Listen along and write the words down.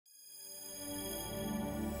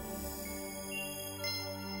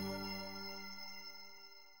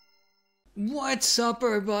What's up,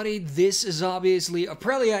 everybody? This is obviously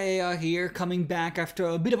Aprilia AI here, coming back after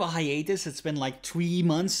a bit of a hiatus. It's been like 3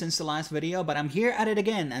 months since the last video, but I'm here at it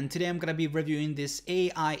again, and today I'm gonna be reviewing this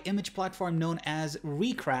AI image platform known as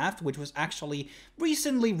Recraft, which was actually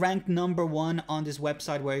recently ranked #1 on this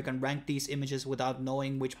website where you can rank these images without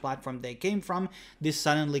knowing which platform they came from. This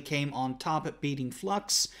suddenly came on top, beating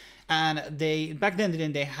Flux. And they back then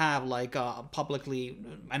didn't they have like publicly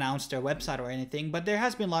announced their website or anything, but there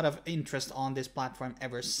has been a lot of interest on this platform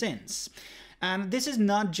ever since. And this is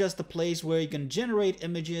not just a place where you can generate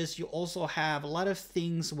images, you also have a lot of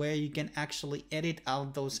things where you can actually edit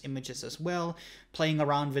out those images as well, playing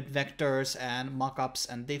around with vectors and mockups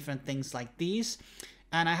and different things like these.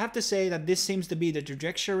 And I have to say that this seems to be the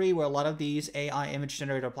trajectory where a lot of these AI image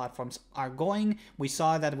generator platforms are going. We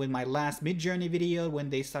saw that with my last Midjourney video when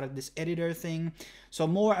they started this editor thing. So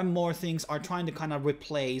more and more things are trying to kind of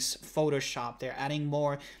replace Photoshop. They're adding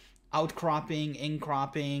more outcropping,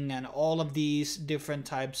 in-cropping, and all of these different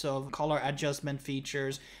types of color adjustment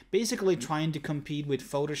features, basically trying to compete with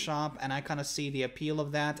Photoshop. And I kind of see the appeal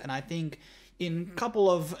of that. And I think in a couple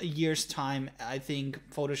of years' time, I think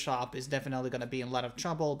Photoshop is definitely going to be in a lot of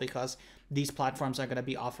trouble because these platforms are going to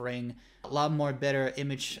be offering a lot more better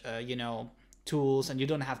image, tools, and you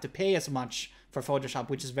don't have to pay as much for Photoshop,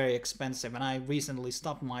 which is very expensive. And I recently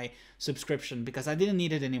stopped my subscription because I didn't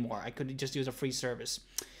need it anymore. I could just use a free service.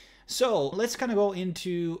 So let's kind of go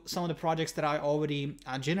into some of the projects that I already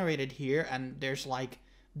generated here, and there's like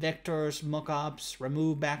vectors, mockups,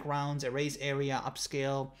 remove backgrounds, erase area,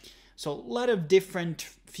 upscale. So a lot of different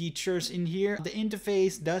features in here. The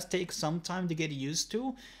interface does take some time to get used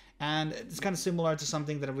to, and it's kind of similar to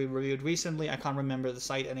something that we reviewed recently. I can't remember the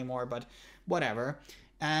site anymore, but whatever.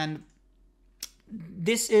 And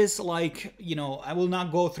this is like, I will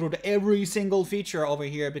not go through every single feature over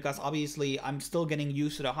here because obviously I'm still getting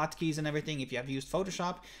used to the hotkeys and everything. If you have used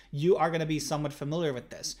Photoshop, you are going to be somewhat familiar with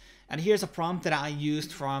this. And here's a prompt that I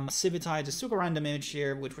used from Civitai, the super random image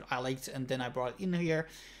here, which I liked, and then I brought it in here.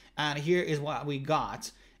 And here is what we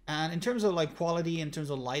got. And in terms of like quality, in terms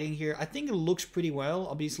of lighting here, I think it looks pretty well.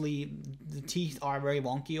 Obviously, the teeth are very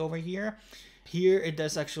wonky over here. Here, it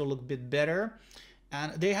does actually look a bit better.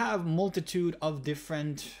 And they have multitude of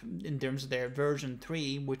different, in terms of their version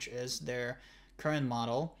 3, which is their current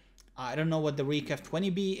model. I don't know what the Recraft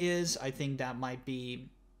 20B is. I think that might be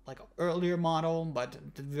like an earlier model,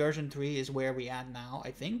 but the version 3 is where we at now,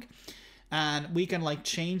 I think. And we can like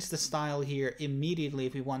change the style here immediately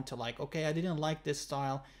if we want to, like, okay, I didn't like this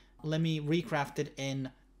style, let me recraft it in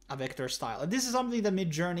a vector style. And this is something that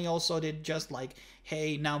Midjourney also did, just like,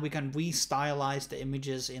 hey, now we can restylize the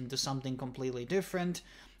images into something completely different.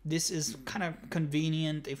 This is kind of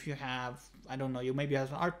convenient if you have, I don't know, you maybe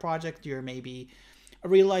have an art project, you're maybe a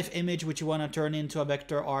real life image which you want to turn into a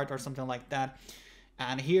vector art or something like that.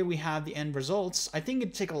 And here we have the end results. I think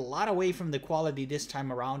it took a lot away from the quality this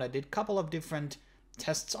time around. I did a couple of different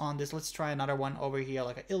tests on this. Let's try another one over here,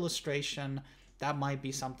 like an illustration. That might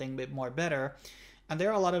be something a bit more better. And there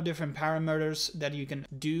are a lot of different parameters that you can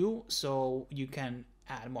do. So you can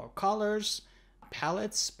add more colors,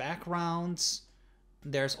 palettes, backgrounds.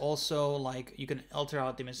 There's also like, you can alter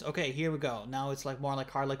out the image. Okay, here we go. Now it's like more like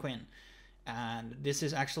Harley Quinn. And this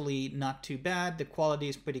is actually not too bad. The quality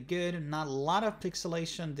is pretty good. Not a lot of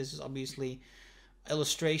pixelation. This is obviously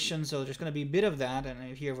illustration, so there's going to be a bit of that.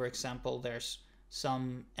 And here, for example, there's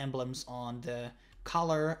some emblems on the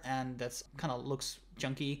collar, and that's kind of looks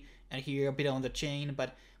junky. And here a bit on the chain.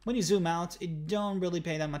 But when you zoom out, it don't really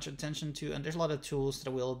pay that much attention to. And there's a lot of tools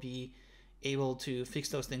that will be able to fix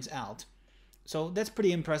those things out. So that's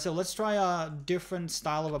pretty impressive. Let's try a different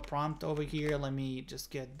style of a prompt over here. Let me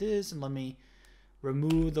just get this and let me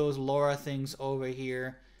remove those LoRa things over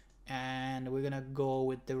here. And we're gonna go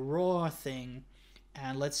with the raw thing.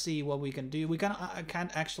 And let's see what we can do. I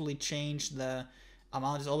can't actually change the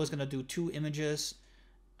amount. It's always gonna do 2 images.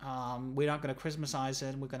 We're not gonna Christmasize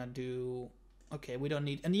it. We're gonna do, okay, we don't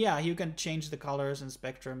need, and yeah, you can change the colors and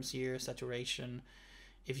spectrums here, saturation,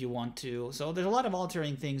 if you want to. So there's a lot of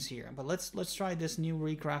altering things here, but let's try this new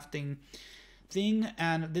recrafting thing.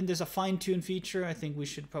 And then there's a fine-tune feature. I think we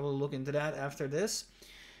should probably look into that after this.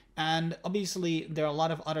 And obviously there are a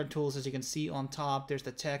lot of other tools, as you can see on top. There's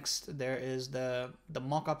the text, there is the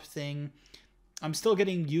mockup thing. I'm still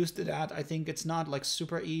getting used to that. I think it's not like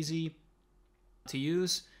super easy to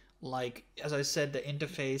use. Like, as I said, the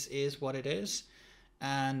interface is what it is.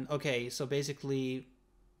 And okay, so basically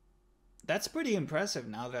that's pretty impressive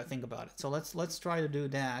now that I think about it. So let's try to do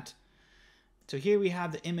that. So here we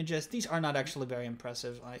have the images. These are not actually very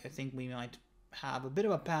impressive. I think we might have a bit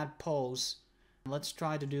of a bad pose. Let's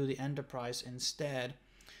try to do the enterprise instead.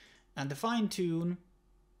 And the fine tune,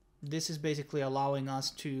 this is basically allowing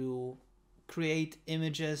us to create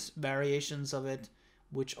images, variations of it,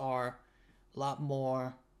 which are a lot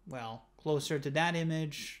more, well, closer to that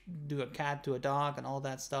image, do a cat to a dog and all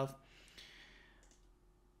that stuff.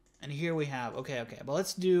 And here we have, okay, but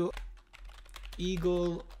let's do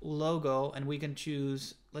Eagle logo, and we can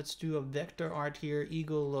choose, let's do a vector art here,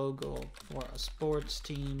 Eagle logo for a sports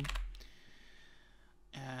team.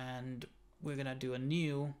 And we're gonna do a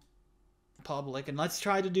new public, and let's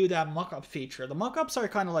try to do that mockup feature. The mockups are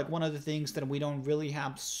kind of like one of the things that we don't really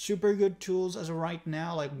have super good tools as of right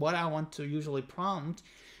now. Like what I want to usually prompt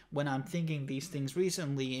when I'm thinking these things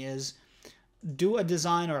recently is do a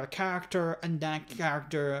design or a character, and that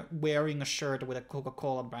character wearing a shirt with a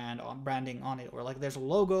Coca-Cola brand on branding on it, or like there's a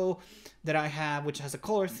logo that I have which has a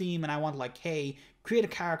color theme, and I want like, hey, create a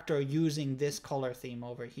character using this color theme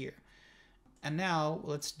over here. And now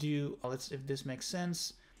let's do, if this makes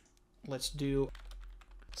sense, let's do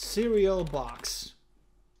cereal box.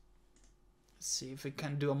 Let's see if we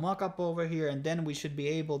can do a mock-up over here, and then we should be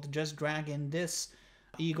able to just drag in this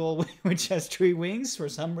eagle which has 3 wings for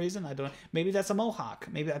some reason. I don't, maybe that's a mohawk.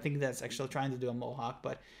 Maybe I think that's actually trying to do a mohawk,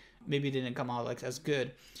 but maybe it didn't come out like as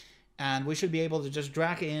good. And we should be able to just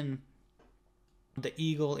drag in the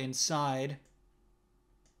eagle inside.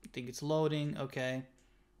 I think it's loading, okay.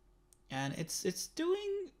 And it's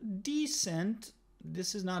doing decent.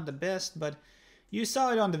 This is not the best, but you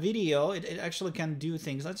saw it on the video. It actually can do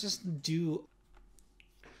things. Let's just do,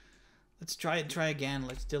 let's try again.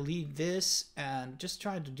 Let's delete this and just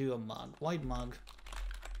try to do a mug, white mug,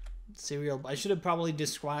 cereal. I should have probably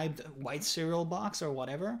described white cereal box or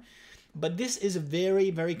whatever, but this is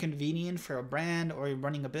very, very convenient for a brand or you're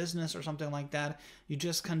running a business or something like that. You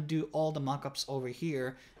just can do all the mockups over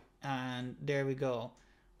here, and there we go.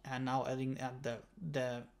 And now adding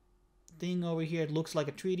the thing over here, it looks like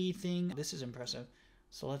a 3D thing. This is impressive.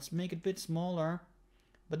 So let's make it a bit smaller.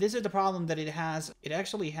 But this is the problem that it has. It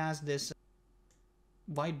actually has this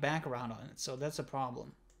white background on it, so that's a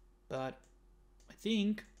problem. But I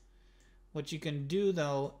think what you can do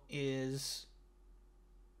though is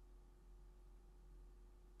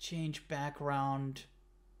change background,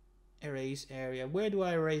 erase area. Where do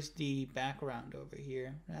I erase the background over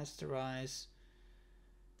here? Rasterize.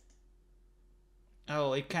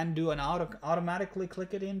 Oh, it can do an automatically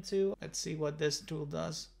click it into. Let's see what this tool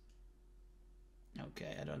does.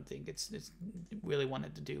 Okay, I don't think it's really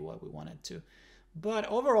wanted to do what we wanted to. But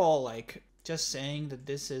overall, like, just saying that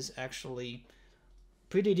this is actually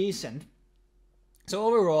pretty decent. So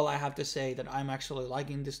overall, I have to say that I'm actually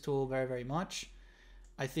liking this tool very, very much.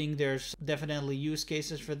 I think there's definitely use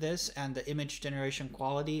cases for this, and the image generation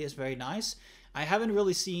quality is very nice. I haven't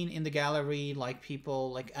really seen in the gallery like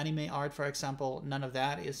people like anime art, for example. None of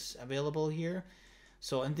that is available here.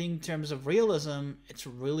 So I think in terms of realism, it's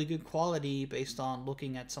really good quality based on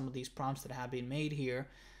looking at some of these prompts that have been made here.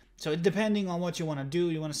 So depending on what you want to do,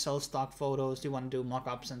 you want to sell stock photos, you want to do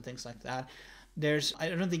mock-ups and things like that. I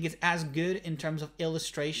don't think it's as good in terms of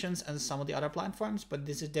illustrations as some of the other platforms, but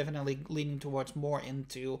this is definitely leaning towards more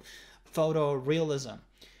into photorealism.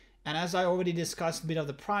 And as I already discussed a bit of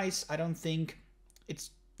the price, I don't think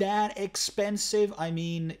it's that expensive. I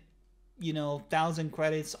mean, you know, 1,000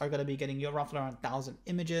 credits are going to be getting you roughly around 1,000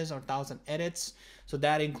 images or 1,000 edits. So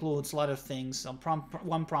that includes a lot of things.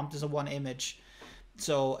 One prompt is a 1 image.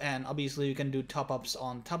 So, and obviously you can do top-ups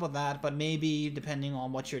on top of that, but maybe depending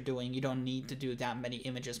on what you're doing, you don't need to do that many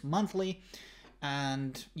images monthly.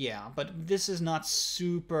 And yeah, but this is not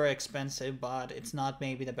super expensive, but it's not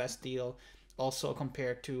maybe the best deal also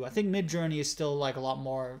compared to, I think Midjourney is still like a lot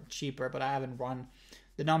more cheaper, but I haven't run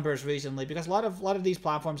the numbers recently because a lot of these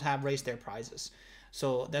platforms have raised their prices.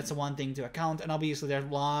 So that's one thing to account. And obviously there's a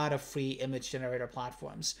lot of free image generator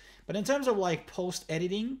platforms. But in terms of like post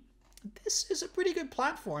editing, this is a pretty good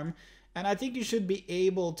platform. And I think you should be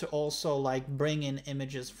able to also like bring in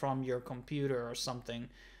images from your computer or something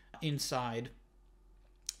inside,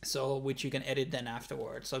 so which you can edit then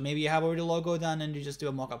afterwards. So maybe you have already a logo done and you just do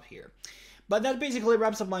a mock-up here. But that basically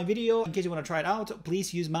wraps up my video. In case you want to try it out,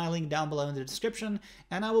 please use my link down below in the description,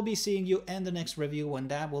 and I will be seeing you in the next review when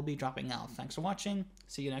that will be dropping out. Thanks for watching.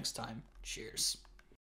 See you next time. Cheers.